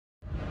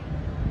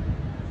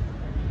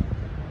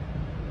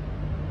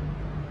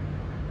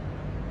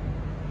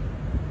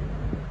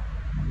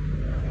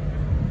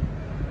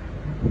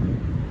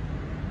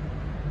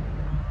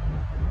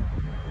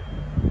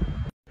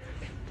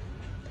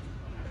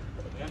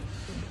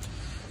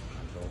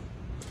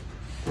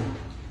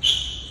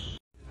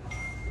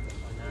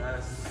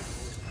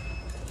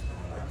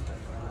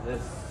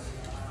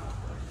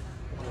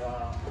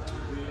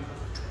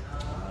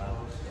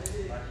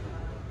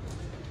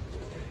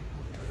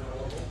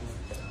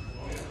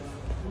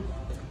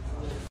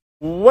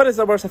What is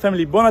up, Barça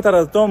family? Buona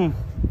tarda a Tom.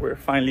 We're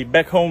finally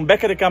back home,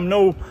 back at the Camp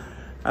Nou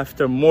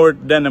after more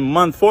than a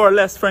month for our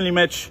last friendly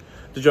match,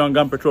 the Joan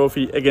Gamper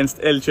trophy against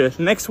Elche.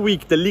 Next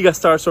week, the Liga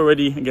starts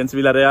already against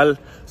Villareal,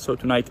 so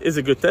tonight is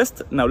a good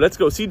test. Now let's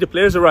go see the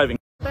players arriving.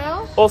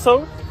 Well,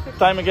 also,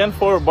 time again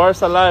for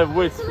Barça Live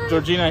with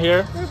Georgina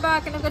here. we're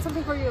back and I've got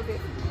something for you, Aviv.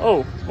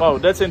 Oh, wow,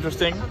 that's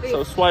interesting.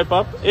 So swipe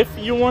up if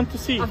you want to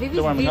see Aviv the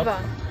is warming up.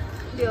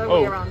 Viva, the other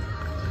way around.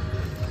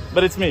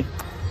 But it's me.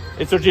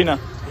 It's Georgina.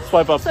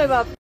 Swipe up. Swipe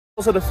up.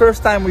 Also the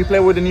first time we play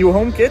with a new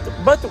home kit,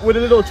 but with a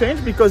little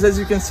change, because as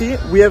you can see,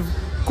 we have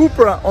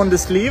Cupra on the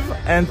sleeve,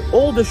 and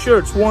all the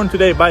shirts worn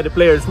today by the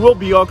players will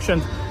be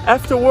auctioned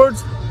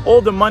afterwards. All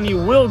the money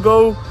will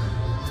go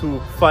to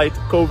fight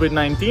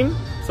COVID-19,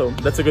 so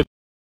that's a good.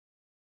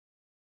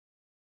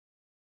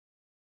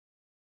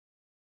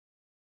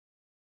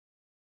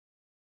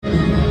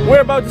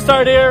 We're about to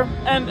start here,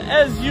 and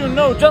as you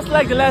know, just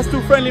like the last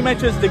two friendly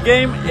matches, the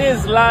game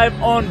is live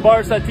on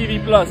Barça TV+.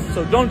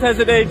 So don't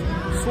hesitate,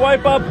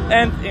 swipe up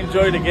and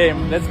enjoy the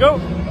game. Let's go!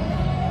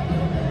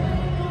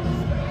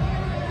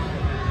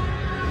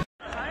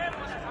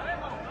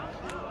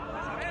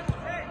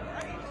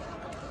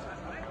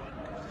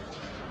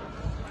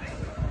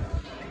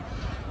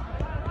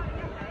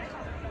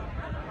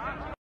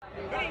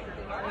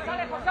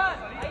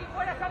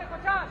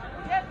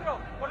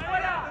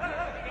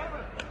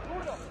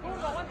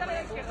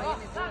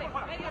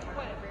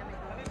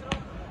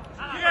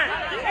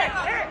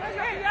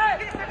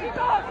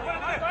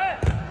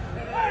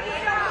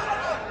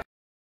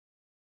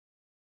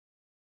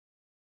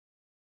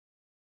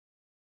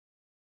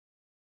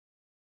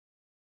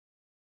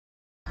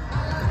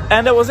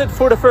 And that was it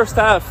for the first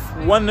half.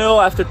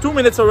 1-0 after 2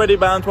 minutes already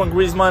by Antoine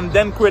Griezmann,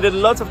 then created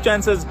lots of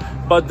chances,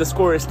 but the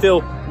score is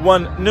still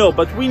 1-0.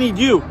 But we need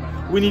you.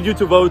 We need you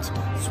to vote.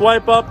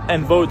 Swipe up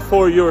and vote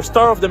for your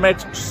star of the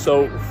match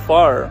so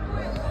far.